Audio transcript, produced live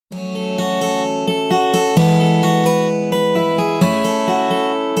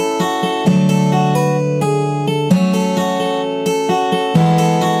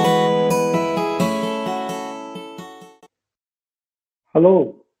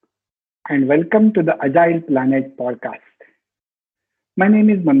Hello and welcome to the Agile Planet podcast. My name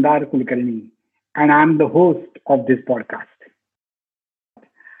is Mandar Kulkarni and I am the host of this podcast.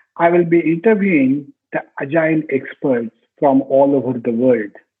 I will be interviewing the Agile experts from all over the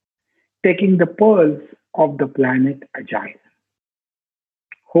world, taking the pulse of the planet Agile.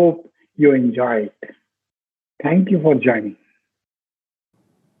 Hope you enjoy it. Thank you for joining.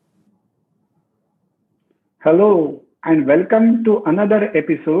 Hello and welcome to another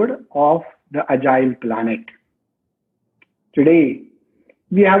episode of the Agile Planet. Today,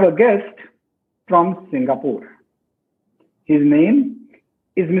 we have a guest from Singapore. His name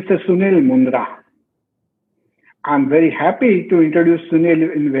is Mr. Sunil Mundra. I'm very happy to introduce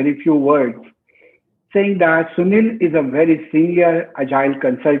Sunil in very few words, saying that Sunil is a very senior Agile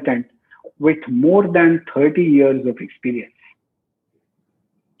consultant with more than 30 years of experience.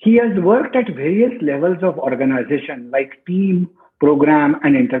 He has worked at various levels of organization like team, program,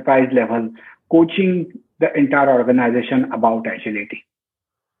 and enterprise level, coaching the entire organization about agility.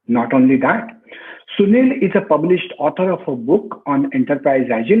 Not only that, Sunil is a published author of a book on enterprise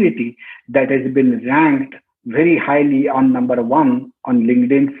agility that has been ranked very highly on number one on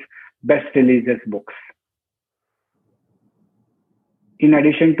LinkedIn's best releases books. In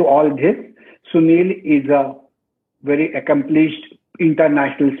addition to all this, Sunil is a very accomplished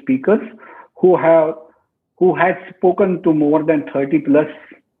international speaker who has spoken to more than 30 plus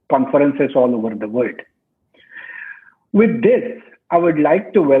conferences all over the world. With this, I would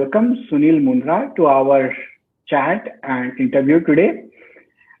like to welcome Sunil Mundra to our chat and interview today.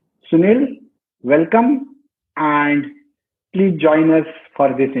 Sunil, welcome and please join us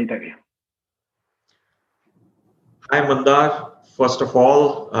for this interview. Hi, Mandar. First of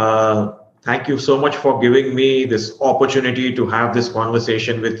all, thank you so much for giving me this opportunity to have this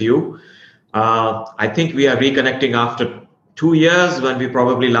conversation with you. I think we are reconnecting after 2 years when we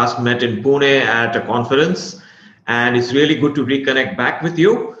probably last met in Pune at a conference. And it's really good to reconnect back with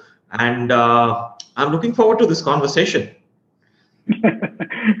you. And I'm looking forward to this conversation.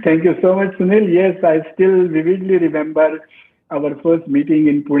 Thank you so much, Sunil. Yes, I still vividly remember our first meeting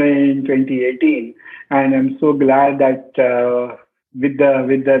in Pune in 2018. And I'm so glad that with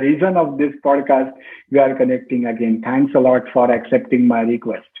the reason of this podcast, we are connecting again. Thanks a lot for accepting my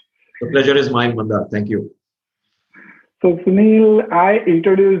request. The pleasure is mine, Mandar. Thank you. So Sunil, I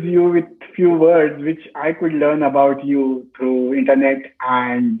introduce you with few words which I could learn about you through internet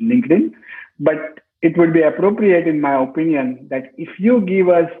and LinkedIn. But it would be appropriate, in my opinion, that if you give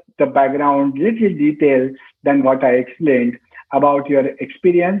us the background, little detail than what I explained about your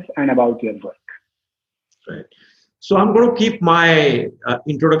experience and about your work. Right. So I'm going to keep my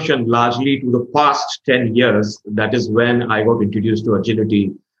introduction largely to the past 10 years. That is when I got introduced to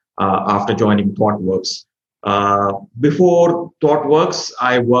agility after joining ThoughtWorks. Before ThoughtWorks,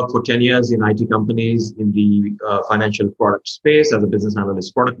 I worked for 10 years in IT companies in the financial product space as a business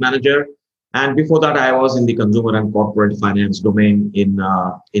analyst product manager. And before that, I was in the consumer and corporate finance domain in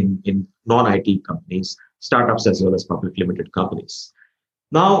non-IT companies, startups as well as public limited companies.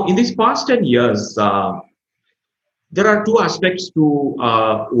 Now, in these past 10 years, there are two aspects to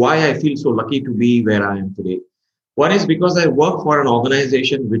why I feel so lucky to be where I am today. One is because I work for an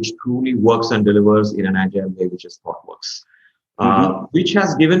organization which truly works and delivers in an agile way, which is ThoughtWorks, which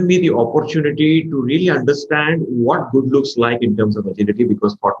has given me the opportunity to really understand what good looks like in terms of agility,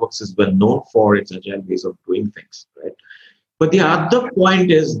 because ThoughtWorks is well known for its agile ways of doing things, right? But the other point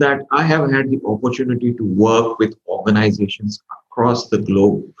is that I have had the opportunity to work with organizations across the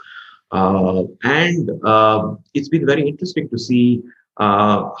globe. It's been very interesting to see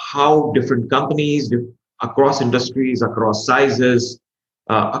how different companies across industries, across sizes,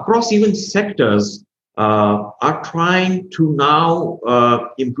 across even sectors are trying to now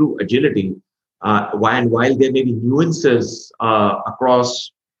improve agility. While there may be nuances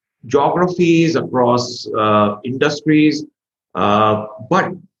across geographies, across industries,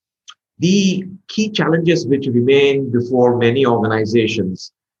 but the key challenges which remain before many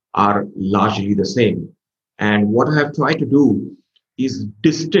organizations are largely the same. And what I have tried to do is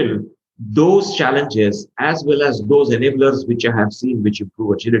distill those challenges as well as those enablers which I have seen which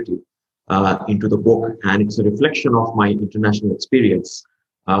improve agility into the book. And it's a reflection of my international experience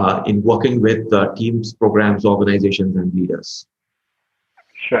in working with teams, programs, organizations, and leaders.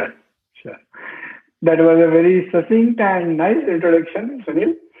 Sure. That was a very succinct and nice introduction,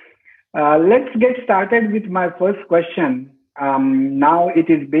 Sunil. Let's get started with my first question. Now it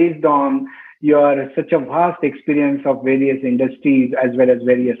is based on your such a vast experience of various industries as well as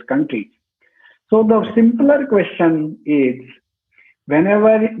various countries. So the simpler question is,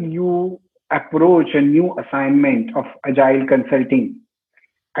 whenever you approach a new assignment of agile consulting,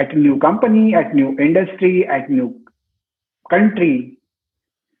 at a new company, at new industry, at new country,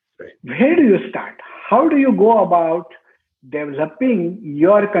 Right. where do you start? How do you go about developing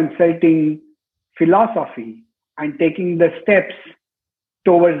your consulting philosophy and taking the steps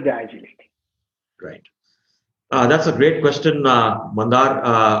towards the agility? Right. That's a great question, Mandar.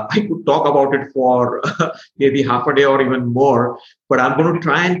 I could talk about it for maybe half a day or even more, but I'm going to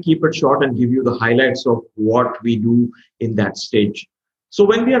try and keep it short and give you the highlights of what we do in that stage. So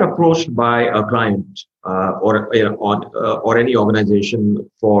when we are approached by a client or any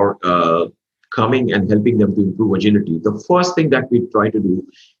organization for coming and helping them to improve agility, the first thing that we try to do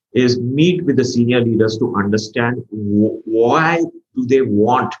is meet with the senior leaders to understand why do they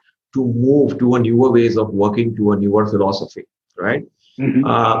want to move to a newer ways of working, to a newer philosophy, right?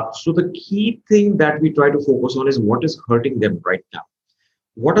 Mm-hmm. So the key thing that we try to focus on is what is hurting them right now.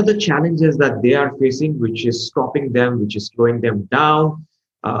 What are the challenges that they are facing, which is stopping them, which is slowing them down,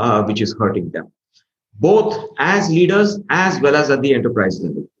 which is hurting them, both as leaders as well as at the enterprise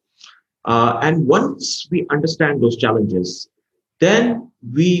level. And once we understand those challenges, then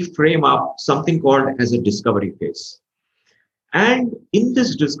we frame up something called as a discovery phase. And in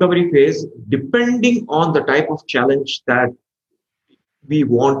this discovery phase, depending on the type of challenge that we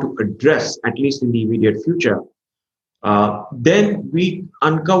want to address, at least in the immediate future, then we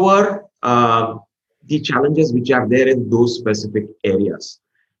uncover the challenges which are there in those specific areas.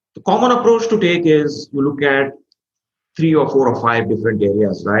 The common approach to take is you look at 3 or 4 or 5 different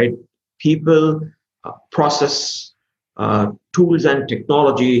areas, right? People, process, tools and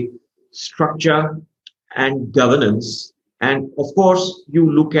technology, structure, and governance. And of course,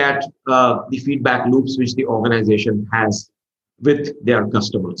 you look at the feedback loops which the organization has with their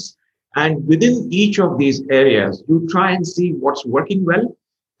customers. And within each of these areas, you try and see what's working well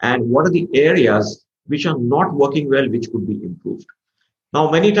and what are the areas which are not working well, which could be improved.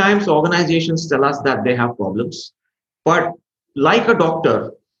 Now, many times organizations tell us that they have problems, but like a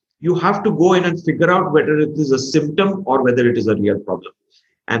doctor, you have to go in and figure out whether it is a symptom or whether it is a real problem.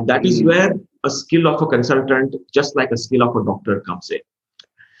 And that is where a skill of a consultant, just like a skill of a doctor, comes in.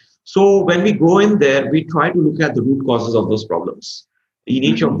 So when we go in there, we try to look at the root causes of those problems in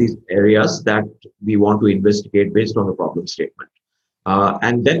each of these areas that we want to investigate based on the problem statement,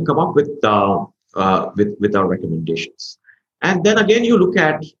 and then come up with our recommendations. And then again, you look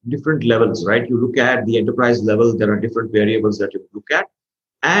at different levels, right? You look at the enterprise level. There are different variables that you look at,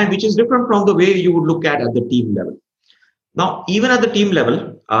 and which is different from the way you would look at the team level. Now, even at the team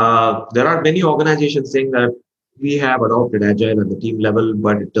level, there are many organizations saying that we have adopted Agile at the team level,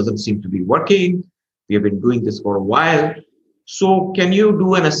 but it doesn't seem to be working. We have been doing this for a while. So can you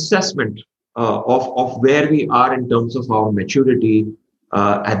do an assessment of where we are in terms of our maturity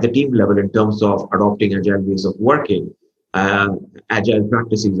at the team level in terms of adopting Agile ways of working, Agile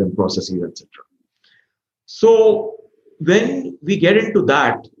practices and processes, etc. So when we get into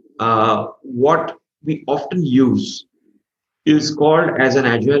that, what we often use is called as an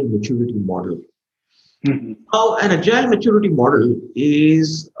Agile maturity model. Now, an Agile maturity model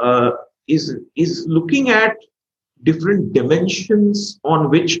is looking at different dimensions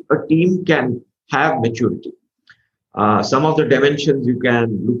on which a team can have maturity. Some of the dimensions you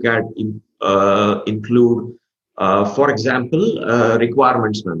can look at include, for example,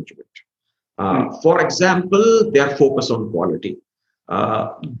 requirements management. For example, their focus on quality,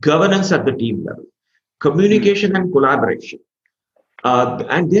 governance at the team level, communication and collaboration.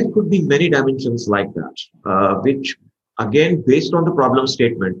 And there could be many dimensions like that, which, again, based on the problem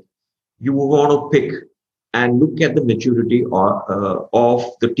statement, you want to pick and look at the maturity of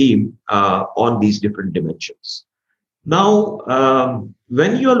the team on these different dimensions. Now,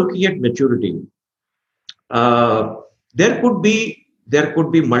 when you are looking at maturity, there could be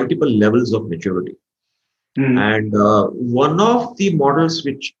multiple levels of maturity. And one of the models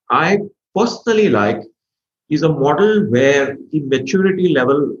which I personally like is a model where the maturity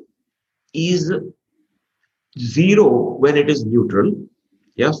level is 0 when it is neutral.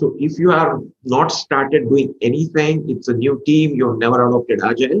 Yeah, so if you have not started doing anything, it's a new team, you've never adopted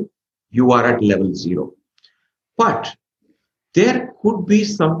Agile, you are at level 0. But there could be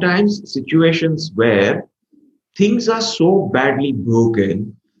sometimes situations where things are so badly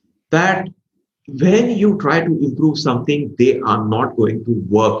broken that when you try to improve something, they are not going to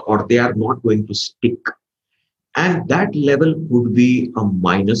work or they are not going to stick. And that level could be a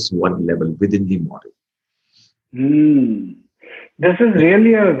 -1 level within the model. This is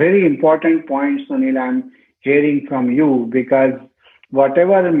really a very important point, Sunil, I'm hearing from you, because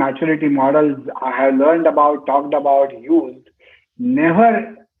whatever maturity models I have learned about, talked about, used,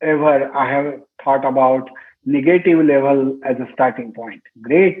 never ever I have thought about negative level as a starting point.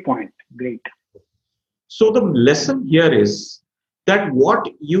 Great point. Great. So the lesson here is that what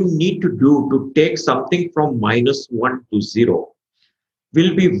you need to do to take something from -1 to 0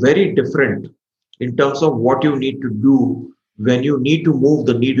 will be very different in terms of what you need to do when you need to move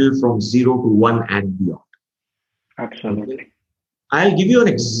the needle from 0 to 1 and beyond. Absolutely. Okay? I'll give you an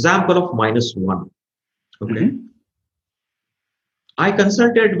example of -1. Okay. Mm-hmm. I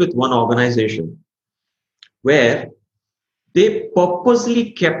consulted with one organization where they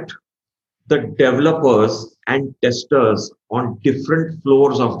purposely kept the developers and testers on different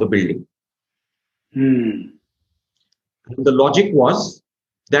floors of the building. Hmm. And the logic was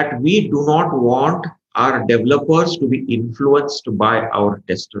that we do not want our developers to be influenced by our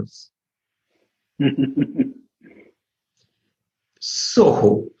testers.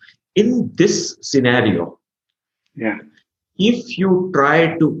 So, in this scenario, Yeah. if you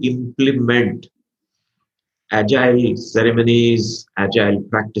try to implement agile ceremonies, agile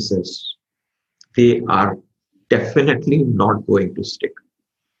practices, they are definitely not going to stick.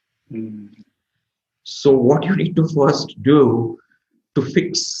 Hmm. So what you need to first do to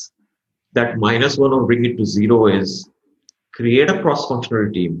fix that -1 or bring it to 0 is create a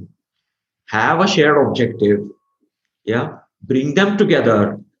cross-functional team, have a shared objective, yeah, bring them together,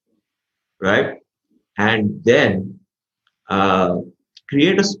 right? And then uh,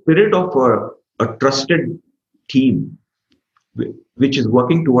 create a spirit of a trusted team which is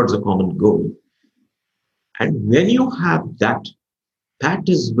working towards a common goal. And when you have that, that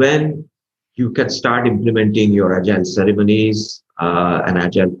is when you can start implementing your agile ceremonies and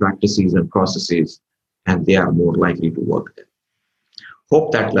agile practices and processes, and they are more likely to work there.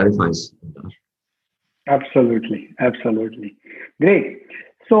 Hope that clarifies. Absolutely. Absolutely. Great.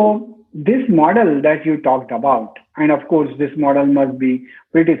 So this model that you talked about, and of course, this model must be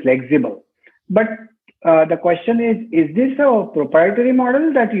pretty flexible. But the question is this a proprietary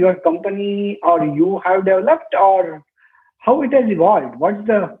model that your company or you have developed, or how it has evolved? What's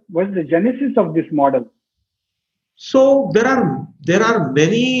the genesis of this model? So there are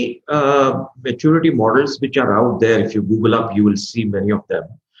many maturity models which are out there. If you Google up, you will see many of them.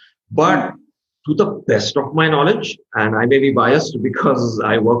 But to the best of my knowledge, and I may be biased because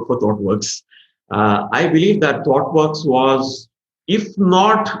I work for ThoughtWorks, I believe that ThoughtWorks was, if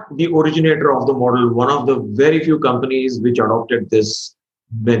not the originator of the model, one of the very few companies which adopted this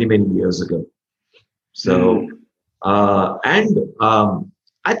many, many years ago. So, Mm.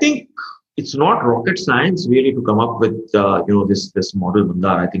 I think it's not rocket science really to come up with this model,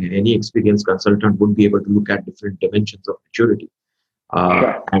 Mandar. I think any experienced consultant would be able to look at different dimensions of maturity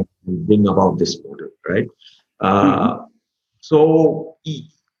Sure. and bring about this model, right? Hmm. So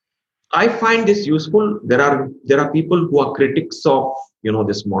I find this useful. There are people who are critics of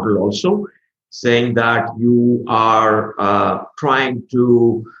this model also, saying that you are trying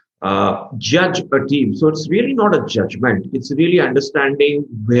to judge a team. So it's really not a judgment. It's really understanding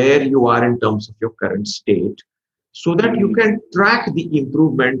where you are in terms of your current state, so that you Mm. can track the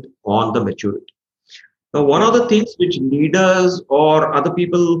improvement on the maturity. Now, one of the things which leaders or other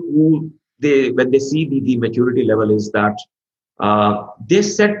people who when they see the maturity level is that they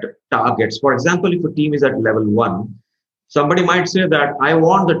set targets. For example, if a team is at level 1, somebody might say that I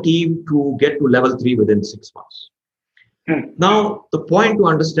want the team to get to level 3 within 6 months. Hmm. Now, the point to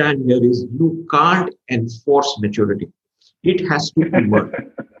understand here is you can't enforce maturity. It has to emerge.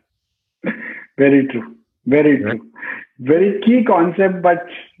 Very true. Very Right? true. Very key concept, but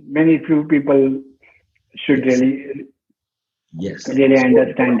many few people should Yes. Yes. really So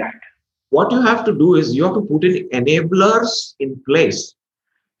understand that. what you have to do is you have to put in enablers in place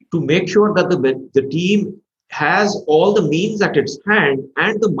to make sure that the team has all the means at its hand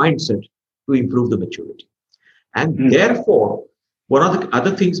and the mindset to improve the maturity. And Hmm. therefore, one of the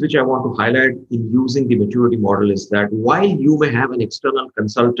other things which I want to highlight in using the maturity model is that while you may have an external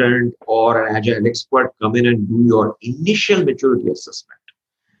consultant or an agile expert come in and do your initial maturity assessment,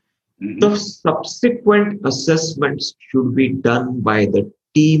 the Mhm. subsequent assessments should be done by the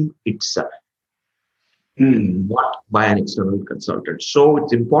team itself, Hmm. not by an external consultant. So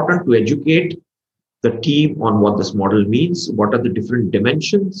it's important to educate the team on what this model means, what are the different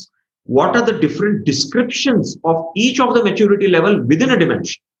dimensions, what are the different descriptions of each of the maturity level within a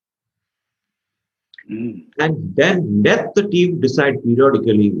dimension. Hmm. And then let the team decide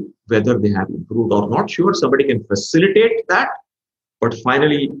periodically whether they have improved or not. Sure, somebody can facilitate that, but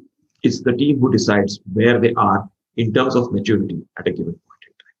finally, it's the team who decides where they are in terms of maturity at a given point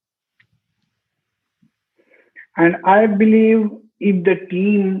in And I believe if the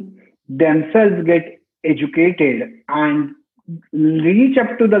team themselves get educated and reach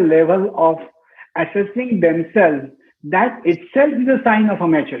up to the level of assessing themselves, that itself is a sign of a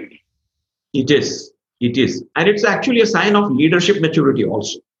maturity. It is. It is. And it's actually a sign of leadership maturity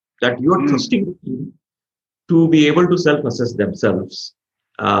also, that you are trusting the team to be able to self-assess themselves.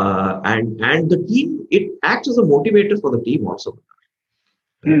 And the team, it acts as a motivator for the team also.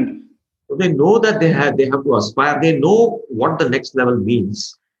 Right? So they know that they have to aspire. They know what the next level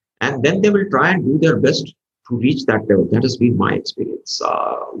means. And then they will try and do their best to reach that level. That has been my experience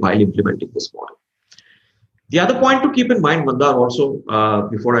while implementing this model. The other point to keep in mind, Mandar, also,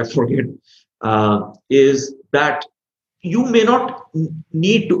 before I forget, is that you may not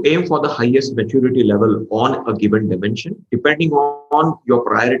need to aim for the highest maturity level on a given dimension, depending on your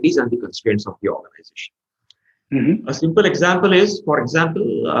priorities and the constraints of the organization. A simple example is, for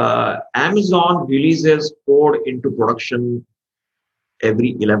example, Amazon releases code into production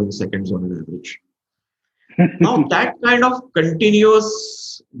every 11 seconds on an average. Now, that kind of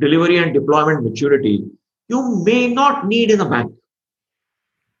continuous delivery and deployment maturity, you may not need in a bank.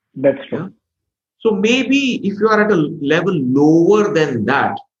 That's true. Yeah? So maybe if you are at a level lower than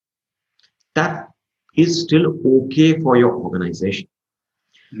that, that is still okay for your organization.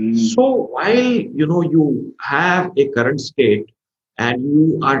 So while you have a current state and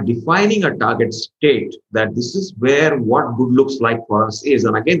you are defining a target state, that this is where what good looks like for us is,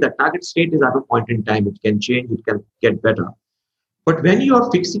 and again, the target state is at a point in time, it can change, it can get better. But when you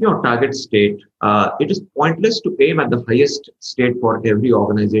are fixing your target state, it is pointless to aim at the highest state for every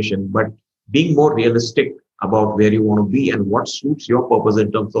organization, but being more realistic about where you want to be and what suits your purpose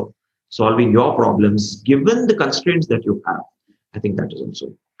in terms of solving your problems, given the constraints that you have. I think that is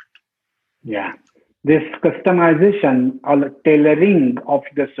also. Yeah. This customization or tailoring of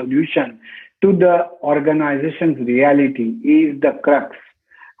the solution to the organization's reality is the crux.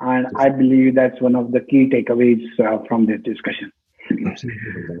 And I believe that's one of the key takeaways from this discussion.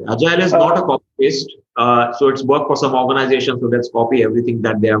 Absolutely. Agile is not a copy-paste. So it's work for some organizations, so let's copy everything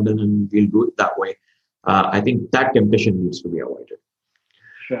that they have done and we'll do it that way. I think that temptation needs to be avoided.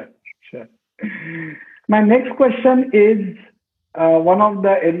 Sure. My next question is one of the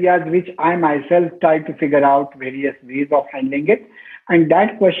areas which I myself try to figure out various ways of handling it. And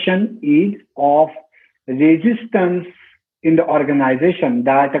that question is of resistance in the organization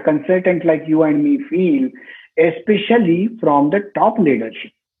that a consultant like you and me feel, especially from the top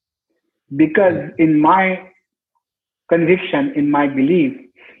leadership. Because in my conviction, in my belief,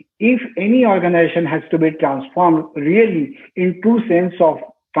 if any organization has to be transformed really in true sense of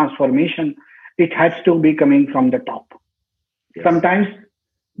transformation, it has to be coming from the top. Yes. Sometimes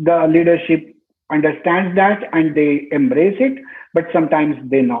the leadership understands that and they embrace it, but sometimes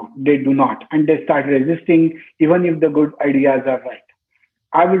they do not, and they start resisting even if the good ideas are right.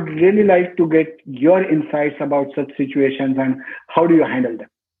 I would really like to get your insights about such situations and how do you handle them?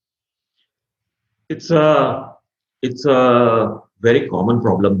 It's a very common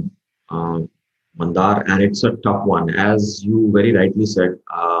problem, Mandar, and it's a tough one. As you very rightly said,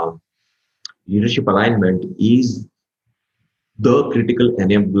 leadership alignment is the critical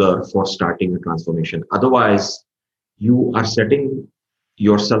enabler for starting a transformation. Otherwise, you are setting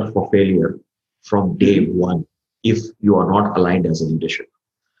yourself for failure from day one if you are not aligned as a leadership.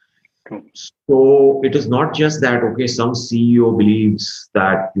 So it is not just that, okay, some CEO believes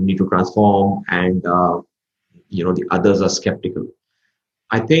that you need to transform and, the others are skeptical.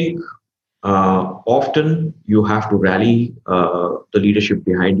 I think often you have to rally the leadership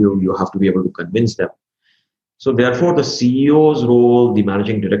behind you. You have to be able to convince them. So therefore, the CEO's role, the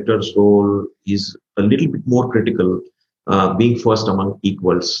managing director's role is a little bit more critical, being first among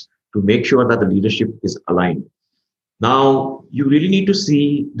equals to make sure that the leadership is aligned. Now, you really need to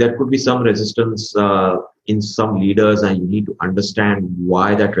see there could be some resistance in some leaders, and you need to understand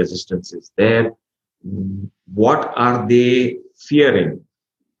why that resistance is there. What are they fearing?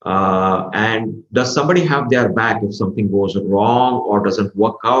 And does somebody have their back if something goes wrong or doesn't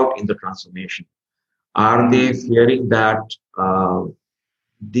work out in the transformation? Are they fearing that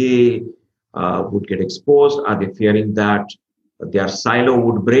they would get exposed? Are they fearing that their silo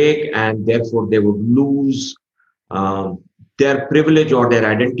would break and therefore they would lose their privilege or their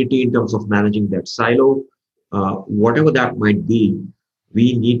identity in terms of managing that silo? Whatever that might be,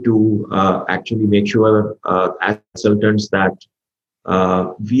 we need to actually make sure as consultants that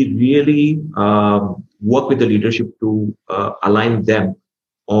we really work with the leadership to align them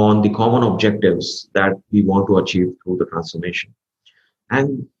on the common objectives that we want to achieve through the transformation.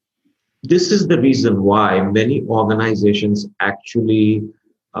 And this is the reason why many organizations actually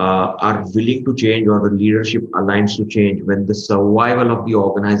are willing to change, or the leadership aligns to change when the survival of the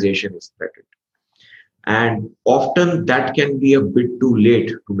organization is threatened. And often that can be a bit too late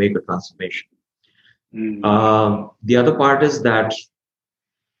to make a transformation. The other part is that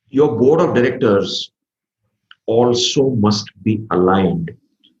your board of directors also must be aligned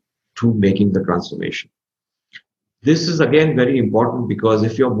to making the transformation. This is again very important because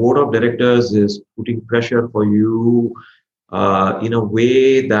if your board of directors is putting pressure for you in a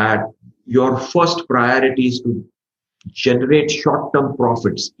way that your first priority is to generate short-term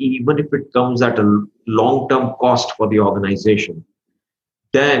profits, even if it comes at a long-term cost for the organization,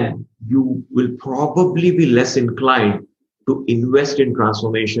 then you will probably be less inclined to invest in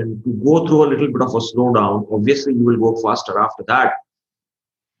transformation, to go through a little bit of a slowdown. Obviously, you will go faster after that.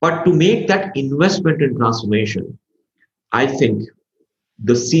 But to make that investment in transformation, I think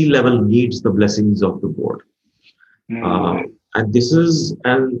the C-level needs the blessings of the board. And this is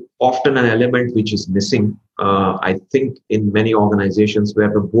often an element which is missing, I think, in many organizations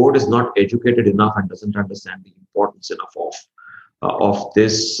where the board is not educated enough and doesn't understand the importance enough of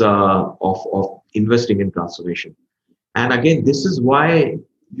this, of investing in transformation. And again, this is why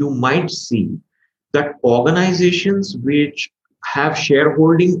you might see that organizations which have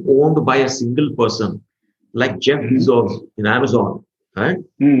shareholding owned by a single person, like Jeff Bezos in Amazon, right?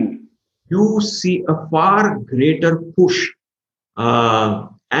 You see a far greater push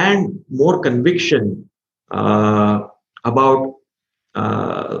and more conviction about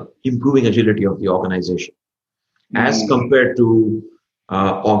improving agility of the organization as compared to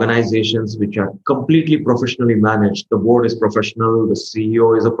organizations which are completely professionally managed. The board is professional, the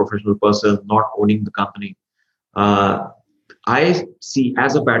CEO is a professional person, not owning the company. I see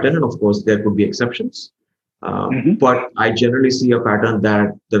as a pattern, and of course there could be exceptions, but I generally see a pattern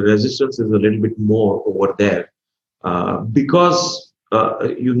that the resistance is a little bit more over there because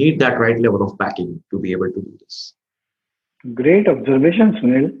you need that right level of backing to be able to do this. Great observation,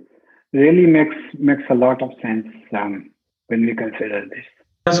 Sunil. Really makes a lot of sense when we consider this.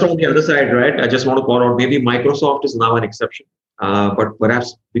 Just on the other side, right? I just want to call out maybe Microsoft is now an exception, but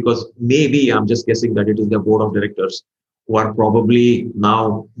perhaps because maybe I'm just guessing that it is their board of directors who are probably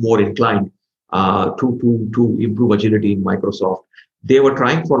now more inclined to improve agility in Microsoft. They were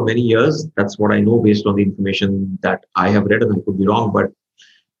trying for many years. That's what I know based on the information that I have read, and I could be wrong. But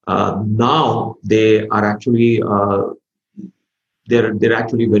now they are actually they're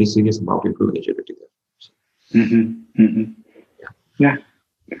actually very serious about improving agility there. Yeah.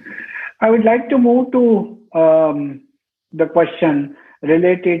 I would like to move to the question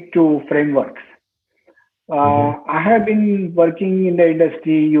related to frameworks. I have been working in the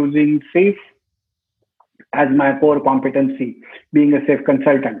industry using SAFe as my core competency, being a SAFe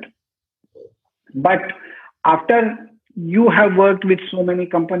consultant. But after you have worked with so many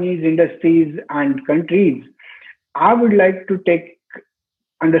companies, industries, and countries, I would like to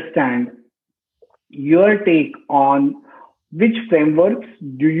understand your take on which frameworks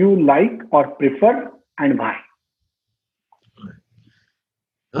do you like or prefer and why?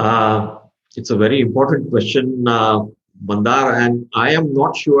 It's a very important question, Mandar, and I am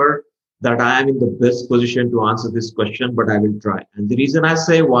not sure that I am in the best position to answer this question, but I will try. And the reason I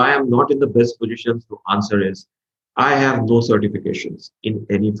say why I'm not in the best position to answer is I have no certifications in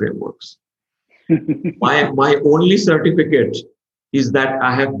any frameworks. My only certificate is that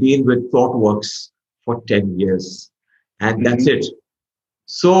I have been with ThoughtWorks for 10 years, and that's it.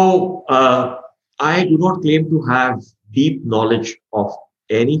 So I do not claim to have deep knowledge of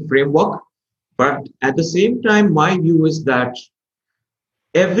any framework, but at the same time, my view is that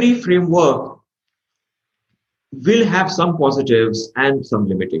every framework will have some positives and some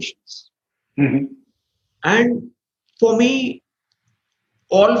limitations. And for me,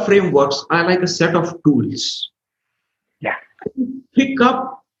 all frameworks are like a set of tools. Yeah. Pick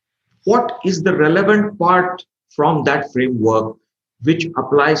up what is the relevant part from that framework which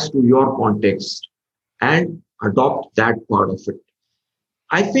applies to your context and adopt that part of it.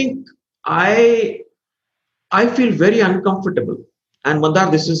 I think I feel very uncomfortable. And Mandar,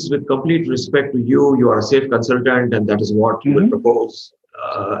 this is with complete respect to you. You are a SAFe consultant, and that is what you will propose.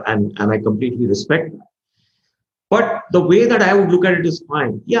 And I completely respect that. But the way that I would look at it is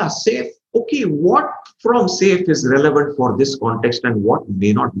fine. Yeah, SAFe. Okay, what from SAFe is relevant for this context and what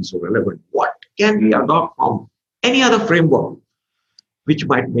may not be so relevant? What can we adopt from any other framework which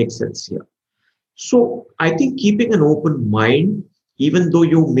might make sense here? So I think keeping an open mind, even though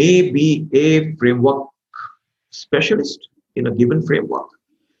you may be a framework specialist in a given framework,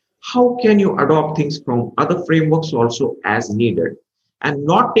 how can you adopt things from other frameworks also as needed and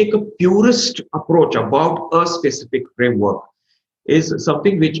not take a purist approach about a specific framework is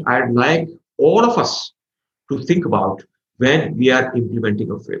something which I'd like all of us to think about when we are implementing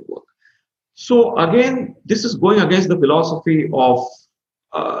a framework. So again, this is going against the philosophy of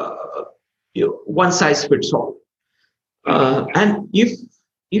one size fits all. And if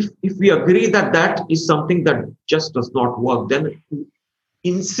we agree that that is something that just does not work, then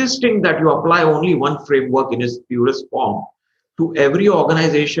insisting that you apply only one framework in its purest form to every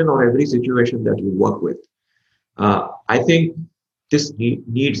organization or every situation that you work with, I think this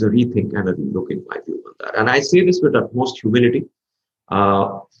needs a rethink and a relook in my view on that. And I say this with utmost humility.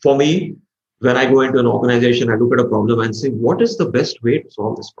 For me, when I go into an organization, I look at a problem and say, what is the best way to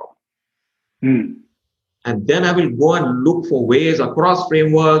solve this problem? And then I will go and look for ways across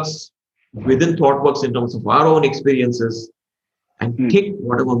frameworks, within ThoughtWorks in terms of our own experiences, and take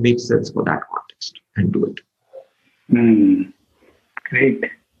whatever makes sense for that context and do it. Great.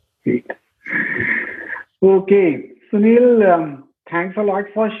 Okay, Sunil, thanks a lot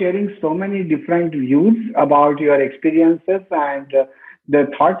for sharing so many different views about your experiences and the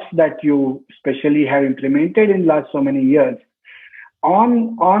thoughts that you especially have implemented in last so many years.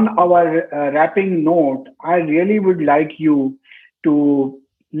 On our wrapping note, I really would like you to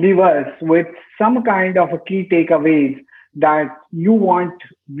leave us with some kind of a key takeaways that you want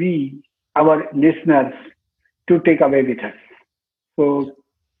our listeners, to take away with us. So,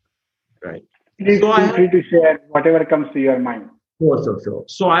 right. Please feel free to share whatever comes to your mind. Sure.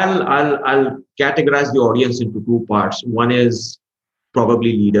 So I'll categorize the audience into two parts. One is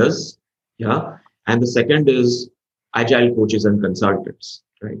probably leaders, and the second is agile coaches and consultants,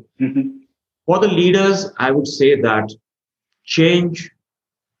 right? For the leaders, I would say that change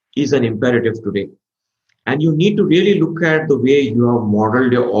is an imperative today. And you need to really look at the way you have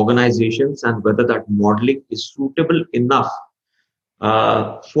modeled your organizations and whether that modeling is suitable enough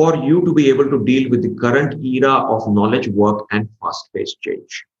for you to be able to deal with the current era of knowledge work and fast-paced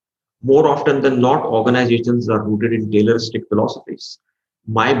change. More often than not, organizations are rooted in tayloristic philosophies.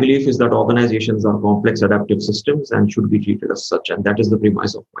 My belief is that organizations are complex adaptive systems and should be treated as such, and that is the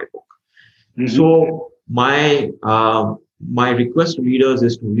premise of my book. So my request to leaders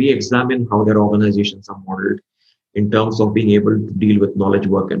is to re-examine how their organizations are modeled in terms of being able to deal with knowledge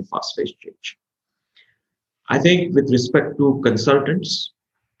work and fast-paced change. I think with respect to consultants,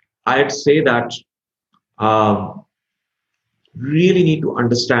 I'd say that really need to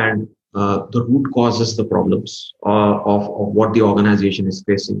understand the root causes, the problems of what the organization is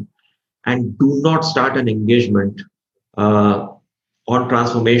facing, and do not start an engagement on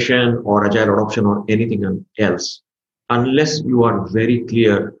transformation or agile adoption or anything else unless you are very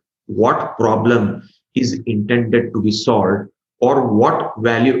clear what problem is intended to be solved or what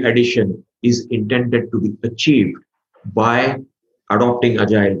value addition is intended to be achieved by adopting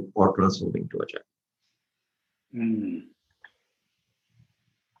agile or transforming to agile.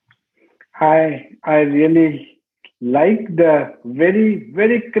 I really like the very,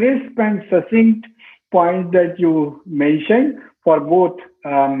 very crisp and succinct points that you mentioned for both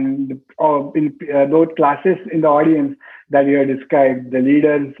both classes in the audience that you have described, the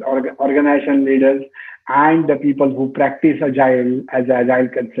leaders, organization leaders, and the people who practice agile as agile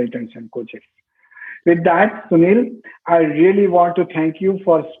consultants and coaches. With that, Sunil, I really want to thank you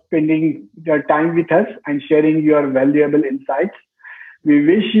for spending your time with us and sharing your valuable insights. We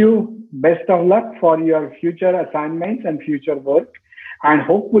wish you best of luck for your future assignments and future work. And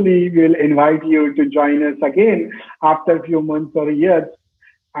hopefully we'll invite you to join us again after a few months or years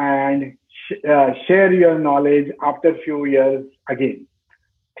and share your knowledge after a few years again.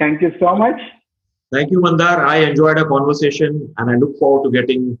 Thank you so much. Thank you, Mandar. I enjoyed our conversation and I look forward to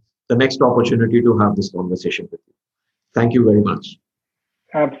getting the next opportunity to have this conversation with you. Thank you very much.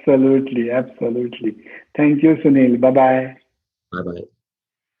 Absolutely. Thank you, Sunil. Bye-bye. Bye-bye.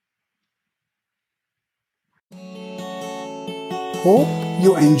 Hope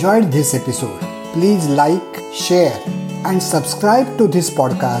you enjoyed this episode. Please like, share, and subscribe to this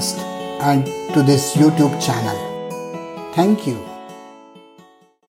podcast and to this YouTube channel. Thank you.